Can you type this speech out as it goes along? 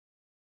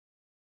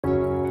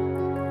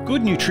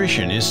Good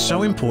nutrition is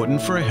so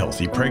important for a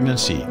healthy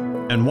pregnancy,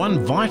 and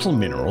one vital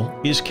mineral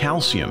is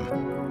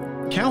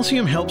calcium.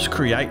 Calcium helps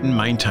create and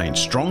maintain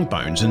strong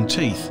bones and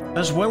teeth,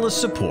 as well as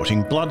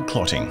supporting blood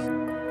clotting.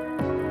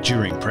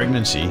 During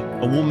pregnancy,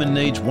 a woman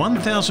needs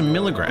 1,000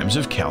 milligrams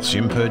of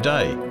calcium per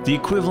day, the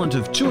equivalent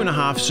of 2.5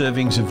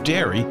 servings of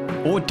dairy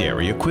or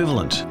dairy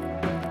equivalent.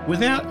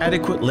 Without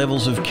adequate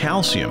levels of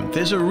calcium,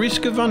 there's a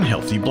risk of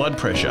unhealthy blood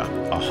pressure,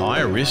 a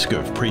higher risk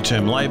of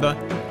preterm labour,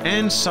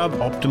 and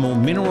suboptimal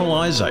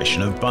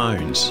mineralisation of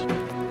bones.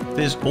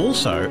 There's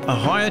also a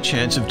higher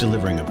chance of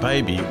delivering a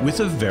baby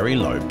with a very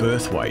low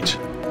birth weight.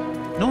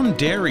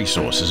 Non-dairy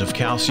sources of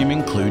calcium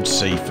include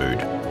seafood,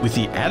 with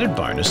the added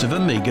bonus of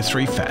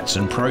omega-3 fats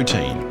and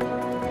protein.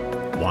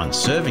 One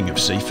serving of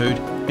seafood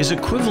is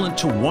equivalent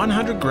to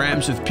 100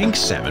 grams of pink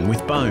salmon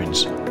with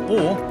bones,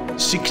 or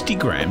 60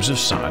 grams of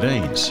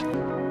sardines.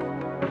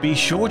 Be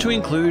sure to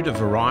include a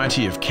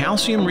variety of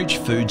calcium-rich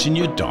foods in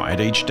your diet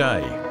each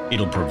day.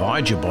 It'll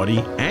provide your body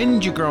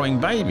and your growing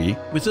baby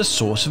with a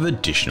source of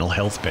additional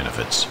health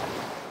benefits.